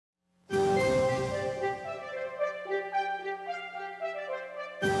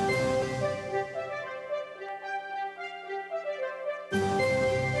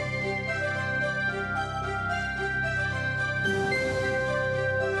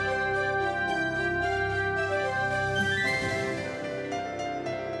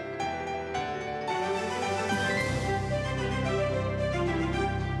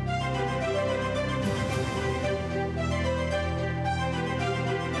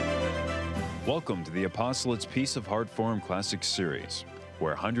Welcome to the Apostolate's Piece of Heart Forum Classic Series,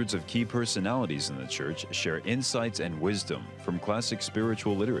 where hundreds of key personalities in the Church share insights and wisdom from classic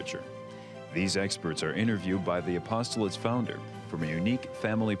spiritual literature. These experts are interviewed by the Apostolate's founder from a unique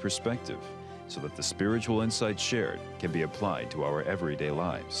family perspective, so that the spiritual insights shared can be applied to our everyday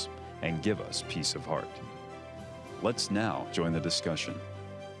lives and give us peace of heart. Let's now join the discussion.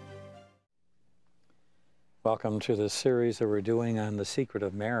 Welcome to the series that we're doing on the Secret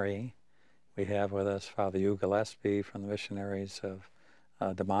of Mary. We have with us Father Hugh Gillespie from the missionaries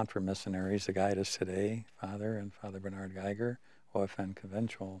of De Montfort Missionaries to guide us today, Father, and Father Bernard Geiger, OFN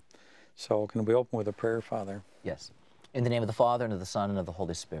Conventual. So can we open with a prayer, Father? Yes. In the name of the Father, and of the Son, and of the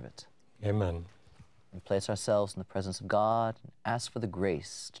Holy Spirit. Amen. We place ourselves in the presence of God and ask for the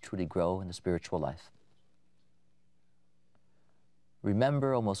grace to truly grow in the spiritual life.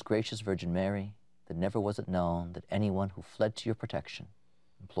 Remember, O most gracious Virgin Mary, that never was it known that anyone who fled to your protection,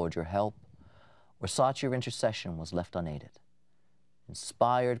 implored your help, or sought your intercession was left unaided.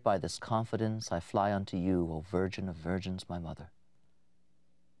 Inspired by this confidence, I fly unto you, O Virgin of Virgins, my Mother.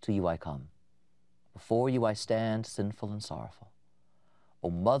 To you I come. Before you I stand, sinful and sorrowful. O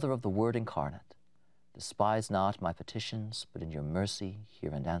Mother of the Word incarnate, despise not my petitions, but in your mercy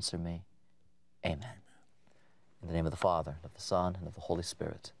hear and answer me. Amen. In the name of the Father, and of the Son, and of the Holy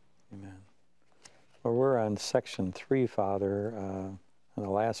Spirit. Amen. Well, we're on section 3, Father, in the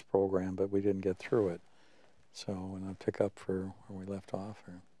last program, but we didn't get through it. So we're going to pick up for where we left off.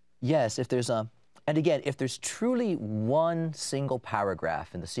 Or... Yes, if there's a... And again, if there's truly one single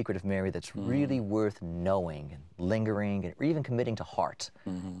paragraph in The Secret of Mary that's really worth knowing and lingering and or even committing to heart,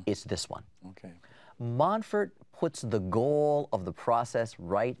 it's this one. Okay. Montfort puts the goal of the process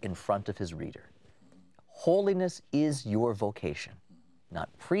right in front of his reader. Holiness is your vocation. Not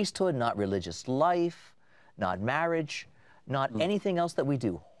priesthood, not religious life, not marriage, not anything else that we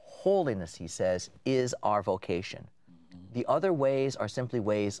do. Holiness, he says, is our vocation. The other ways are simply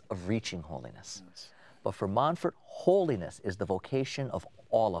ways of reaching holiness. Yes. But for Montfort, holiness is the vocation of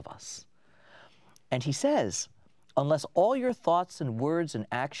all of us. And he says, unless all your thoughts and words and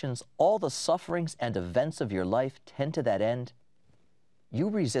actions, all the sufferings and events of your life tend to that end, you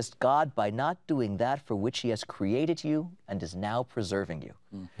resist God by not doing that for which he has created you and is now preserving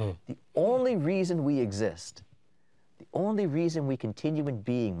you. The only reason we exist, the only reason we continue in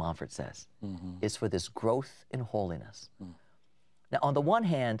being, Montfort says, is for this growth in holiness. Now, on the one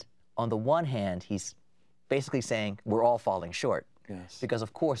hand, he's basically saying we're all falling short. Yes. Because,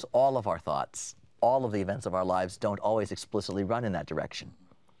 of course, all of our thoughts, all of the events of our lives don't always explicitly run in that direction.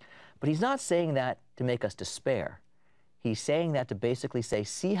 But he's not saying that to make us despair. He's saying that to basically say,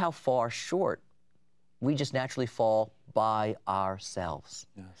 see how far short we just naturally fall by ourselves.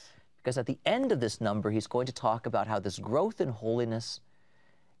 Yes. Because at the end of this number, he's going to talk about how this growth in holiness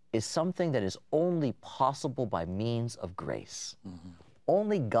is something that is only possible by means of grace.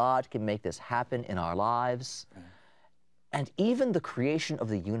 Only God can make this happen in our lives. And even the creation of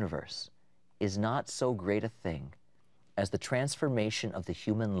the universe is not so great a thing as the transformation of the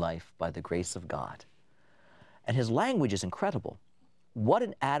human life by the grace of God. And his language is incredible. What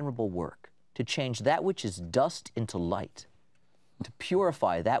an admirable work to change that which is dust into light, to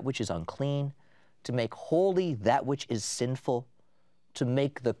purify that which is unclean, to make holy that which is sinful, to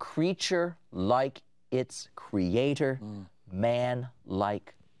make the creature like its creator, man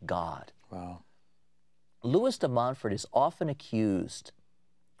like God. Wow. Louis de Montfort is often accused,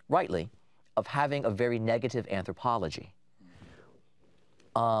 rightly, of having a very negative anthropology.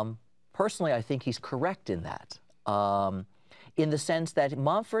 Personally, I think he's correct in that, in the sense that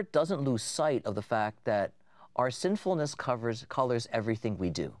Montfort doesn't lose sight of the fact that our sinfulness colors everything we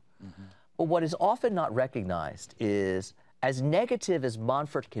do. But what is often not recognized is, as negative as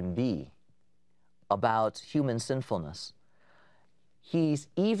Montfort can be about human sinfulness, he's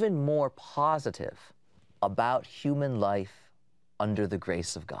even more positive about human life under the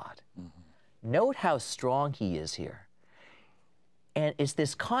grace of God. Note how strong he is here. And it's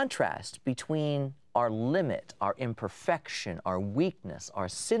this contrast between our limit, our imperfection, our weakness, our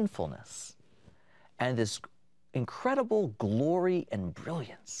sinfulness, and this incredible glory and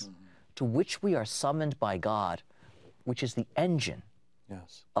brilliance to which we are summoned by God, which is the engine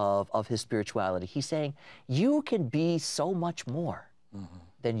of his spirituality. He's saying, you can be so much more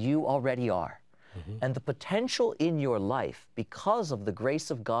than you already are. And the potential in your life, because of the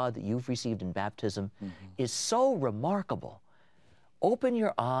grace of God that you've received in baptism, is so remarkable. Open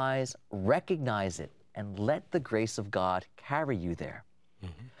your eyes, recognize it, and let the grace of God carry you there.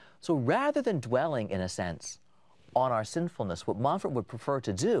 So rather than dwelling, in a sense, on our sinfulness, what Montfort would prefer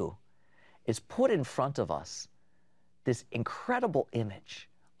to do is put in front of us this incredible image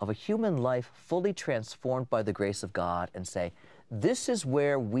of a human life fully transformed by the grace of God and say, this is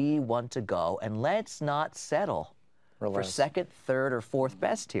where we want to go, and let's not settle for second, third, or fourth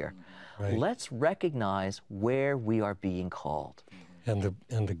best here. Right. Let's recognize where we are being called. And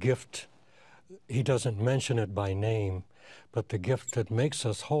the gift, he doesn't mention it by name, but the gift that makes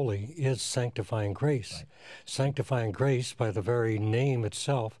us holy is sanctifying grace. Right. Sanctifying grace, by the very name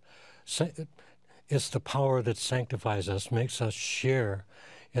itself, it's the power that sanctifies us, makes us share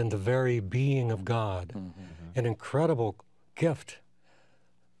in the very being of God. An incredible gift,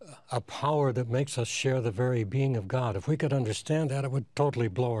 a power that makes us share the very being of God. If we could understand that, it would totally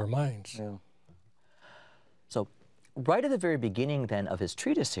blow our minds. Yeah. So right at the very beginning then of his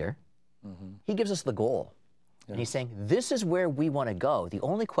treatise here, he gives us the goal. And he's saying, this is where we want to go. The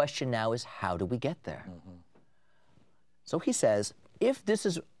only question now is, how do we get there? So he says, if this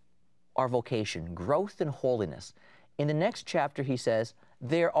is our vocation, growth in holiness, in the next chapter he says,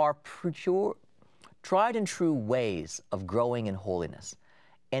 there are tried and true ways of growing in holiness.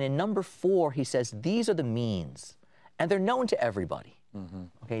 And in number 4, he says, these are the means, and they're known to everybody.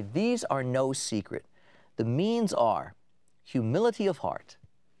 Okay, these are no secret. The means are humility of heart,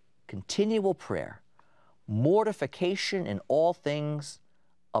 continual prayer, mortification in all things,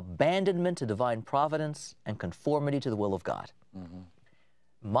 abandonment to divine providence, and conformity to the will of God.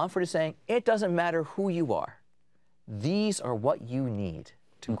 Montfort is saying, it doesn't matter who you are. These are what you need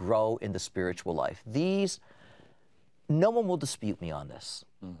to grow in the spiritual life. These, no one will dispute me on this.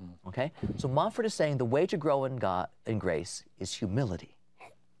 Okay? So Montfort is saying the way to grow in God, in grace, is humility,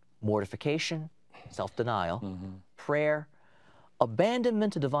 mortification, self-denial, prayer,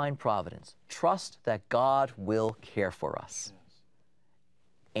 abandonment to divine providence, trust that God will care for us,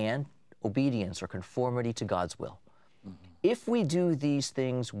 and obedience or conformity to God's will. If we do these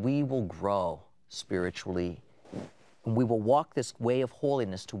things, we will grow spiritually, and we will walk this way of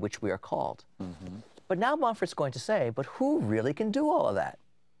holiness to which we are called. But now Montfort's going to say, but who really can do all of that?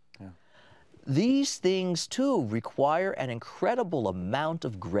 These things, too, require an incredible amount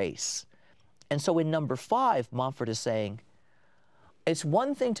of grace. And so in number 5, Montfort is saying, it's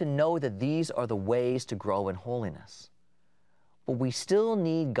one thing to know that these are the ways to grow in holiness, but we still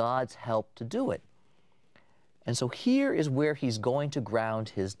need God's help to do it. And so here is where he's going to ground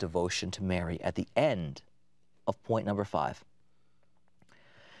his devotion to Mary at the end of point number 5.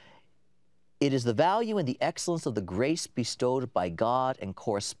 It is the value and the excellence of the grace bestowed by God and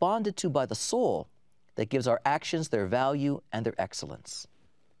corresponded to by the soul that gives our actions their value and their excellence.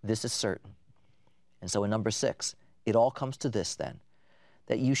 This is certain. And so in number 6, it all comes to this then,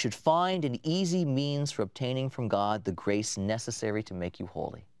 that you should find an easy means for obtaining from God the grace necessary to make you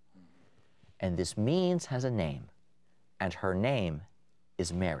holy. And this means has a name, and her name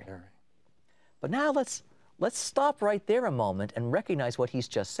is Mary. But now let's stop right there a moment and recognize what he's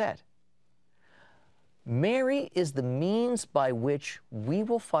just said. Mary is the means by which we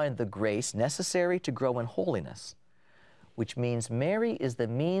will find the grace necessary to grow in holiness, which means Mary is the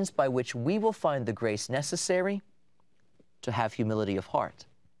means by which we will find the grace necessary to have humility of heart,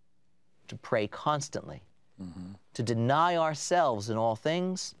 to pray constantly, to deny ourselves in all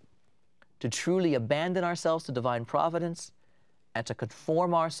things, to truly abandon ourselves to divine providence, and to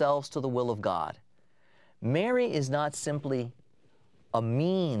conform ourselves to the will of God. Mary is not simply a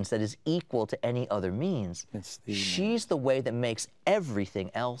means that is equal to any other means. She's the way that makes everything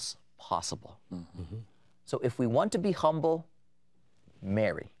else possible. So if we want to be humble,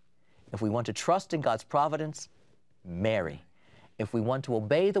 Mary. If we want to trust in God's providence, Mary. If we want to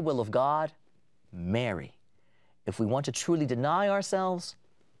obey the will of God, Mary. If we want to truly deny ourselves,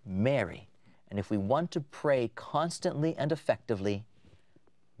 Mary. And if we want to pray constantly and effectively,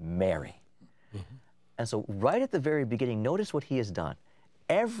 Mary. And so right at the very beginning, notice what he has done.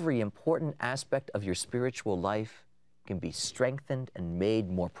 Every important aspect of your spiritual life can be strengthened and made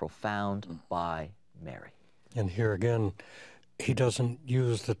more profound by Mary. And here again, he doesn't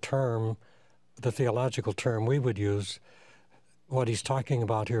use the term, the theological term we would use. What he's talking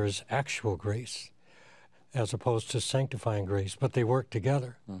about here is actual grace, as opposed to sanctifying grace, but they work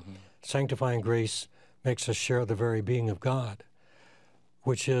together. Sanctifying grace makes us share the very being of God,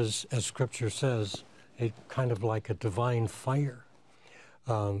 which is, as Scripture says, a kind of like a divine fire.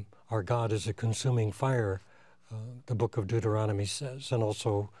 Our God is a consuming fire, the book of Deuteronomy says, and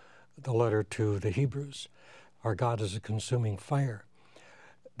also the letter to the Hebrews. Our God is a consuming fire.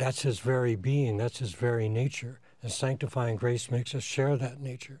 That's his very being, that's his very nature, and sanctifying grace makes us share that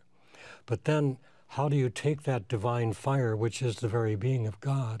nature. But then, how do you take that divine fire, which is the very being of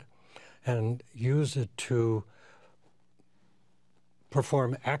God, and use it to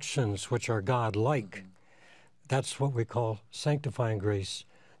perform actions which are God-like? That's what we call sanctifying grace.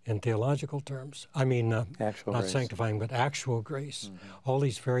 in theological terms. I mean, Actual not grace. sanctifying, but actual grace. All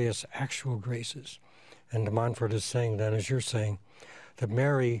these various actual graces. And de Montfort is saying then, as you're saying, that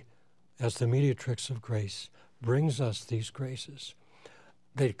Mary, as the mediatrix of grace, brings us these graces.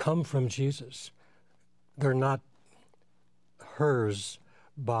 They come from Jesus. They're not hers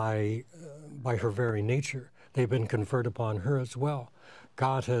by her very nature. They've been conferred upon her as well.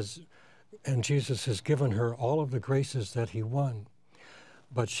 God has, and Jesus has given her all of the graces that he won.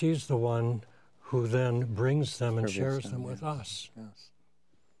 But she's the one who then brings them and shares them with us.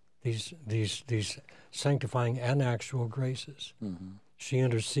 Yes. These sanctifying and actual graces. She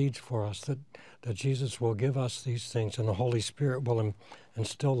intercedes for us that Jesus will give us these things, and the Holy Spirit will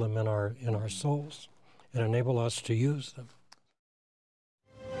instill them in our souls and enable us to use them.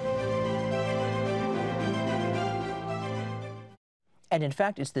 And in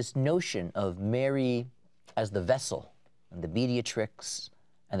fact, it's this notion of Mary as the vessel and the mediatrix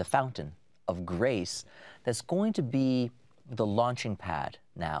and the fountain of grace that's going to be the launching pad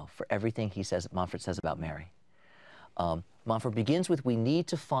now for everything Montfort says about Mary. Montfort begins with, we need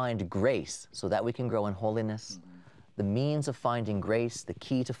to find grace so that we can grow in holiness. The means of finding grace, the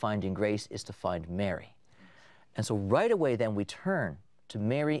key to finding grace is to find Mary. And so right away then we turn to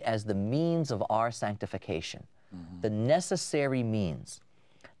Mary as the means of our sanctification, the necessary means.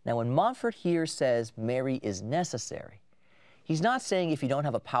 Now when Montfort here says Mary is necessary, he's not saying if you don't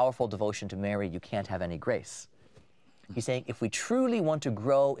have a powerful devotion to Mary, you can't have any grace. He's saying if we truly want to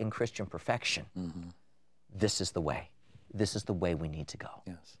grow in Christian perfection, this is the way. This is the way we need to go.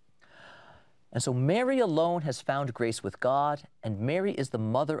 Yes. And so Mary alone has found grace with God, and Mary is the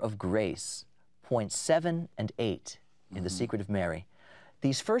mother of grace. Points 7 and 8 in The Secret of Mary.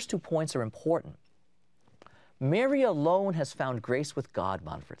 These first 2 points are important. Mary alone has found grace with God,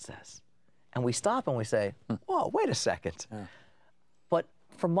 Montfort says. And we stop and we say, whoa, wait a second. Yeah. But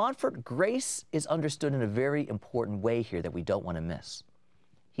for Montfort, grace is understood in a very important way here that we don't want to miss.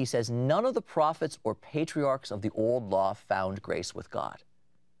 He says, none of the prophets or patriarchs of the old law found grace with God.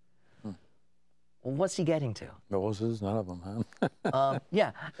 Well, what's he getting to? Moses, none of them, huh?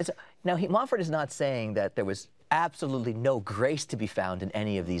 Yeah. Now, Montfort is not saying that there was absolutely no grace to be found in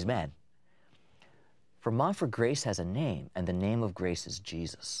any of these men. For Montfort, grace has a name, and the name of grace is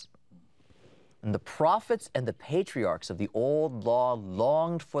Jesus. And the prophets and the patriarchs of the old law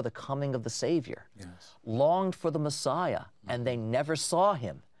longed for the coming of the Savior, longed for the Messiah, and they never saw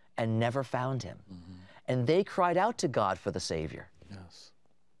him and never found him. And they cried out to God for the Savior. Yes.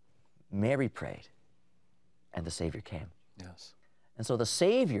 Mary prayed, and the Savior came. Yes. And so the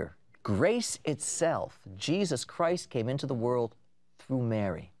Savior, grace itself, Jesus Christ, came into the world through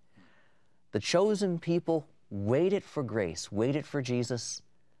Mary. The chosen people waited for grace, waited for Jesus,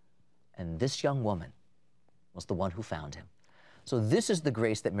 and this young woman was the one who found him. So this is the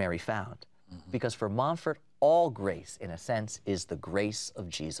grace that Mary found, because for Montfort, all grace, in a sense, is the grace of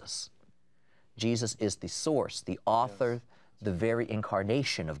Jesus. Jesus is the source, the author, the very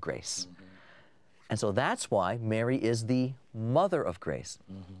incarnation of grace. And so that's why Mary is the mother of grace.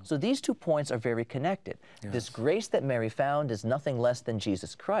 So these 2 points are very connected. This grace that Mary found is nothing less than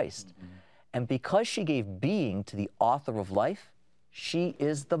Jesus Christ. And because she gave being to the author of life, she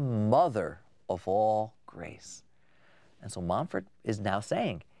is the mother of all grace. And so Montfort is now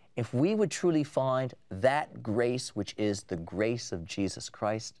saying, if we would truly find that grace, which is the grace of Jesus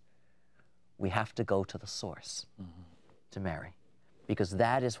Christ, we have to go to the source, to Mary, because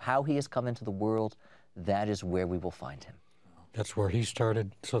that is how he has come into the world. That is where we will find him. That's where he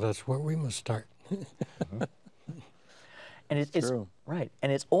started, so that's where we must start. And it's true. Right.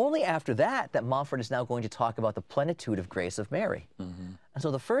 And it's only after that that Montfort is now going to talk about the plenitude of grace of Mary. And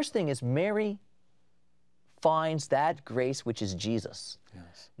so the first thing is Mary finds that grace which is Jesus.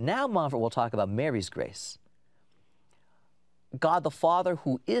 Yes. Now Montfort will talk about Mary's grace. God the Father,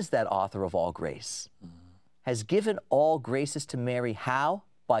 who is that author of all grace, has given all graces to Mary. How?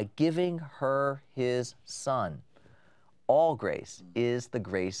 By giving her his Son. All grace is the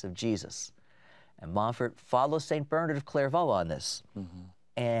grace of Jesus. And Montfort follows St. Bernard of Clairvaux on this.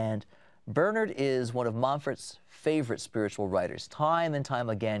 And Bernard is one of Montfort's favorite spiritual writers. Time and time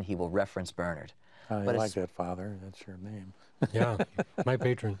again, he will reference Bernard. I like that, Father. That's your name. Yeah, my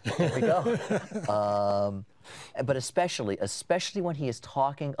patron. There we go. But especially when he is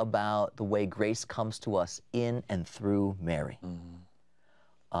talking about the way grace comes to us in and through Mary.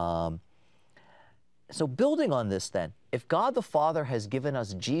 So building on this then, if God the Father has given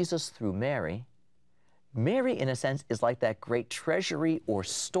us Jesus through Mary, Mary, in a sense, is like that great treasury or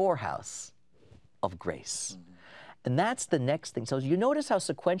storehouse of grace. And that's the next thing. So you notice how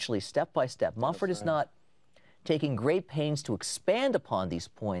sequentially, step by step, Montfort is not taking great pains to expand upon these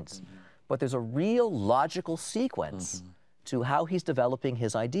points, but there's a real logical sequence to how he's developing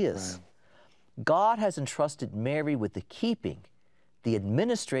his ideas. Right. God has entrusted Mary with the keeping, the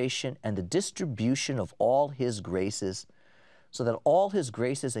administration, and the distribution of all his graces, so that all his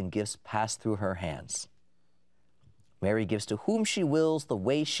graces and gifts pass through her hands. Mary gives to whom she wills, the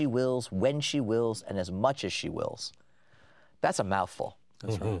way she wills, when she wills, and as much as she wills. That's a mouthful.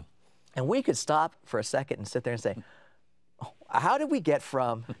 That's right. And we could stop for a second and sit there and say, oh, how did we get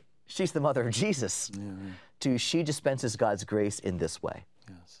from she's the mother of Jesus to she dispenses God's grace in this way?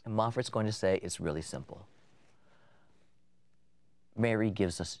 Yes. And Montfort's going to say it's really simple. Mary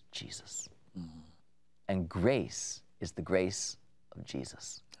gives us Jesus. And grace is the grace of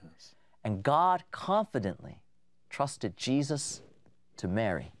Jesus. Yes. And God confidently trusted Jesus to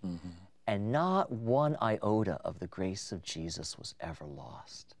Mary. And not one iota of the grace of Jesus was ever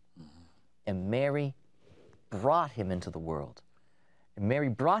lost. And Mary brought him into the world. And Mary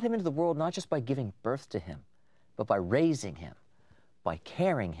brought him into the world not just by giving birth to him, but by raising him, by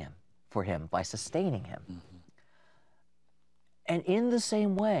caring for him, by sustaining him. And in the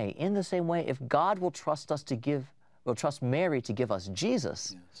same way, if God will trust us to give, will trust Mary to give us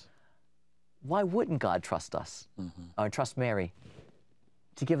Jesus, why wouldn't God trust us, or trust Mary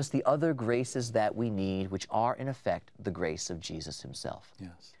to give us the other graces that we need, which are in effect the grace of Jesus himself?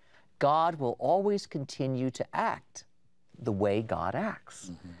 Yes. God will always continue to act the way God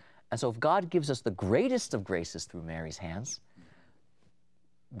acts. And so if God gives us the greatest of graces through Mary's hands,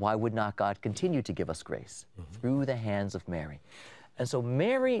 why would not God continue to give us grace through the hands of Mary? And so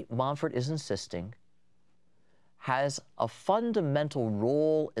Mary, Montfort is insisting, has a fundamental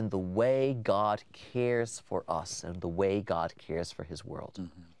role in the way God cares for us and the way God cares for his world.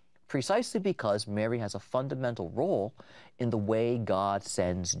 Precisely because Mary has a fundamental role in the way God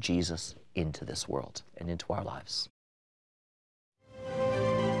sends Jesus into this world and into our lives.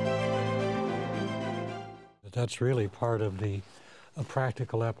 That's really part of a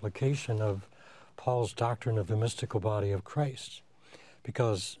practical application of Paul's doctrine of the mystical body of Christ,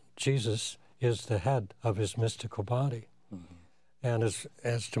 because Jesus is the head of his mystical body. And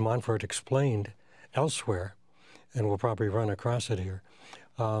as de Montfort explained elsewhere, and we'll probably run across it here,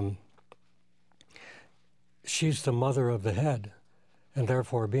 she's the mother of the head, and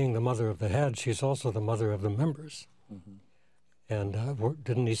therefore being the mother of the head, she's also the mother of the members. And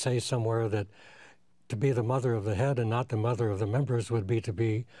didn't he say somewhere that to be the mother of the head and not the mother of the members would be to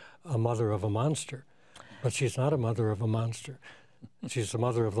be a mother of a monster? But she's not a mother of a monster. She's the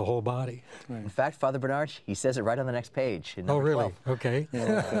mother of the whole body. In fact, Father Bernard, he says it right on the next page. In Oh, number really? 12. Okay.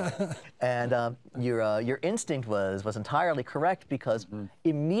 And your instinct was entirely correct, because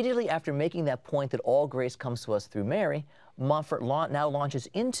immediately after making that point that all grace comes to us through Mary, Montfort now launches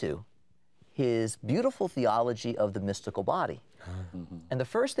into his beautiful theology of the mystical body. And the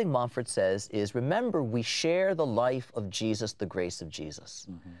first thing Montfort says is, remember, we share the life of Jesus, the grace of Jesus.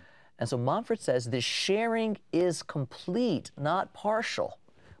 And so Montfort says this sharing is complete, not partial.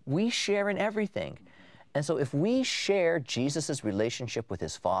 We share in everything. And so if we share Jesus' relationship with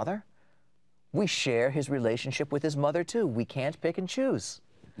his Father, we share his relationship with his mother too. We can't pick and choose.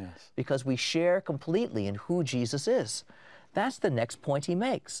 Yes. Because we share completely in who Jesus is. That's the next point he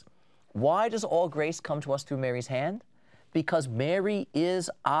makes. Why does all grace come to us through Mary's hand? Because Mary is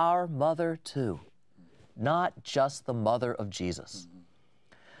our mother too, not just the mother of Jesus.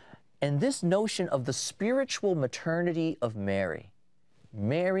 And this notion of the spiritual maternity of Mary,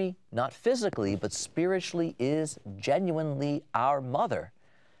 Mary, not physically, but spiritually, is genuinely our mother.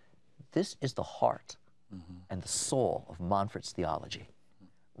 This is the heart and the soul of Montfort's theology,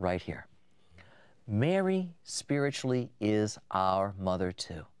 right here. Mary spiritually is our mother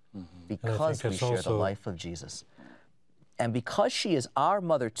too, because we share the life of Jesus. And because she is our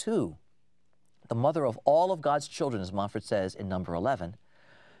mother too, the mother of all of God's children, as Montfort says in number 11,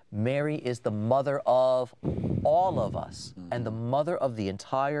 Mary is the mother of all of us and the mother of the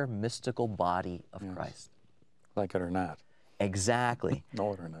entire mystical body of Christ. Like it or not. Exactly.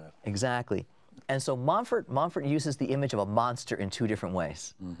 Know it or not. Exactly. And so Montfort uses the image of a monster in two different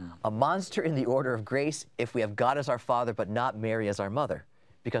ways. A monster in the order of grace if we have God as our Father but not Mary as our mother,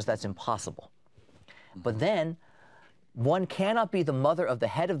 because that's impossible. But then one cannot be the mother of the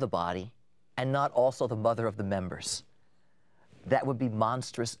head of the body and not also the mother of the members. That would be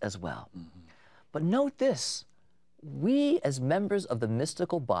monstrous as well. But note this, we as members of the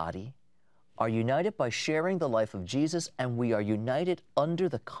mystical body are united by sharing the life of Jesus, and we are united under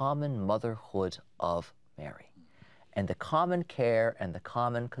the common motherhood of Mary and the common care and the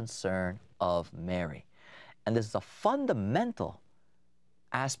common concern of Mary. And this is a fundamental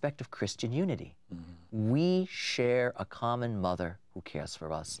aspect of Christian unity. We share a common mother who cares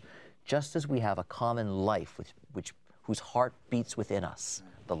for us, just as we have a common life whose heart beats within us,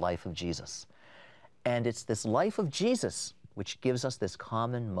 the life of Jesus. And it's this life of Jesus which gives us this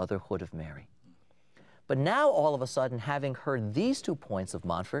common motherhood of Mary. But now, all of a sudden, having heard these 2 points of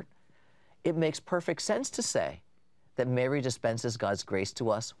Montfort, it makes perfect sense to say that Mary dispenses God's grace to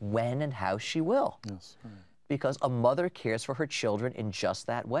us when and how she will. Yes, right. Because a mother cares for her children in just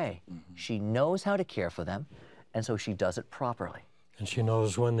that way. She knows how to care for them, and so she does it properly. And she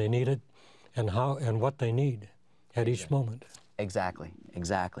knows when they need it and how and what they need at each moment. Exactly,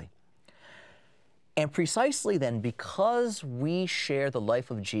 exactly. And precisely then, because we share the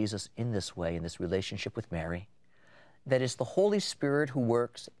life of Jesus in this way, in this relationship with Mary, that it's the Holy Spirit who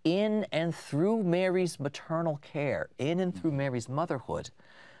works in and through Mary's maternal care, in and through Mary's motherhood,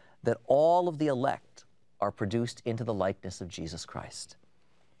 that all of the elect are produced into the likeness of Jesus Christ.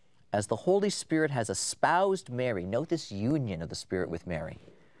 As the Holy Spirit has espoused Mary, note this union of the Spirit with Mary,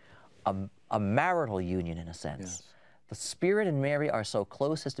 a marital union in a sense. Yes. The Spirit and Mary are so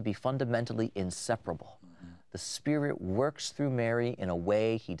close as to be fundamentally inseparable. The Spirit works through Mary in a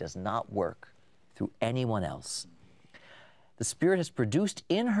way he does not work through anyone else. The Spirit has produced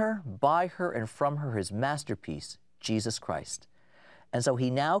in her, by her, and from her his masterpiece, Jesus Christ. And so he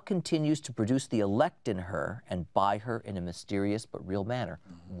now continues to produce the elect in her and by her in a mysterious but real manner.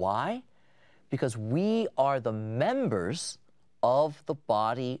 Why? Because we are the members of the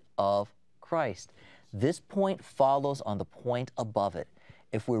body of Christ. This point follows on the point above it.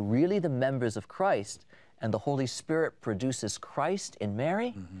 If we're really the members of Christ and the Holy Spirit produces Christ in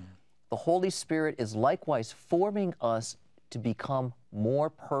Mary, the Holy Spirit is likewise forming us to become more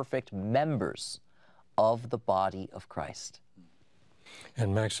perfect members of the body of Christ.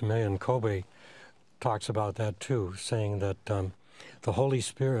 And Maximilian Kolbe talks about that too, saying that the Holy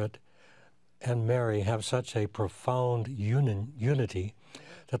Spirit and Mary have such a profound unity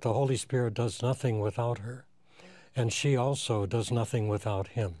that the Holy Spirit does nothing without her, and she also does nothing without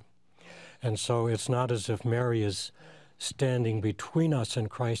him. And so it's not as if Mary is standing between us and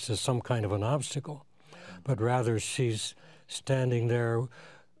Christ as some kind of an obstacle, but rather she's standing there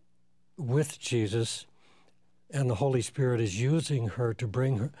with Jesus, and the Holy Spirit is using her to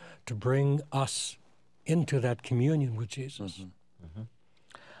bring us into that communion with Jesus.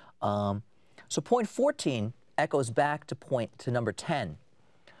 So point 14 echoes back to number 10,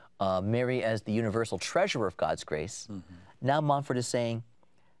 Mary as the universal treasurer of God's grace. Now Montfort is saying,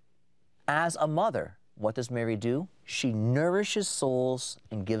 as a mother, what does Mary do? She nourishes souls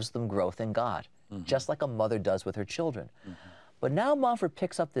and gives them growth in God, just like a mother does with her children. But now Montfort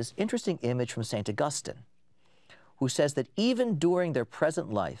picks up this interesting image from St. Augustine, who says that even during their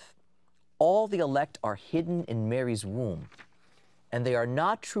present life, all the elect are hidden in Mary's womb, and they are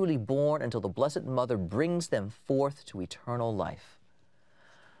not truly born until the Blessed Mother brings them forth to eternal life.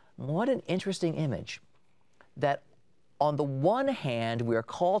 What an interesting image, that on the one hand, we are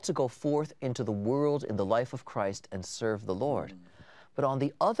called to go forth into the world in the life of Christ and serve the Lord. But on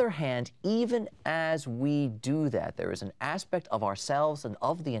the other hand, even as we do that, there is an aspect of ourselves and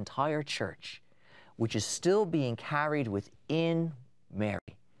of the entire church which is still being carried within Mary,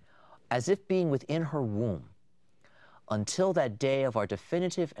 as if being within her womb, until that day of our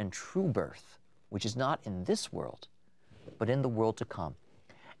definitive and true birth, which is not in this world, but in the world to come.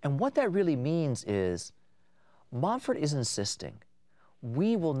 And what that really means is, Montfort is insisting,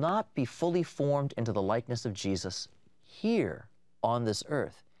 we will not be fully formed into the likeness of Jesus here on this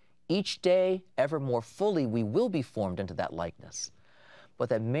earth. Each day, ever more fully, we will be formed into that likeness. But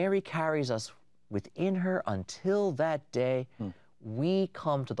that Mary carries us within her until that day, we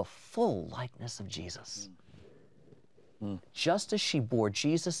come to the full likeness of Jesus. Just as she bore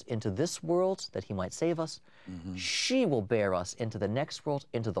Jesus into this world that he might save us, she will bear us into the next world,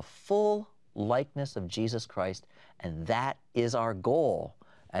 into the full likeness of Jesus Christ. And that is our goal,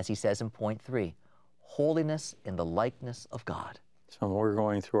 as he says in point 3, holiness in the likeness of God. So when we're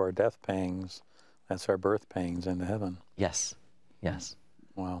going through our death pangs, that's our birth pangs into heaven. Yes, yes.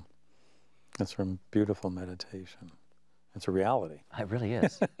 Wow. That's a beautiful meditation. It's a reality. It really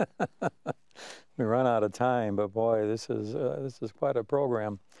is. We run out of time, but boy, this is quite a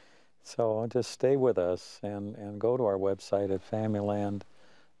program. So just stay with us and go to our website at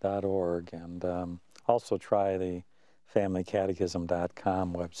familyland.org, and also try the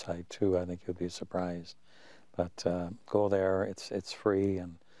familycatechism.com website too. I think you'll be surprised. But go there; it's free,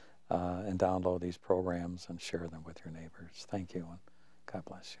 and download these programs and share them with your neighbors. Thank you, and God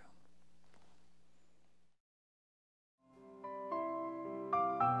bless you.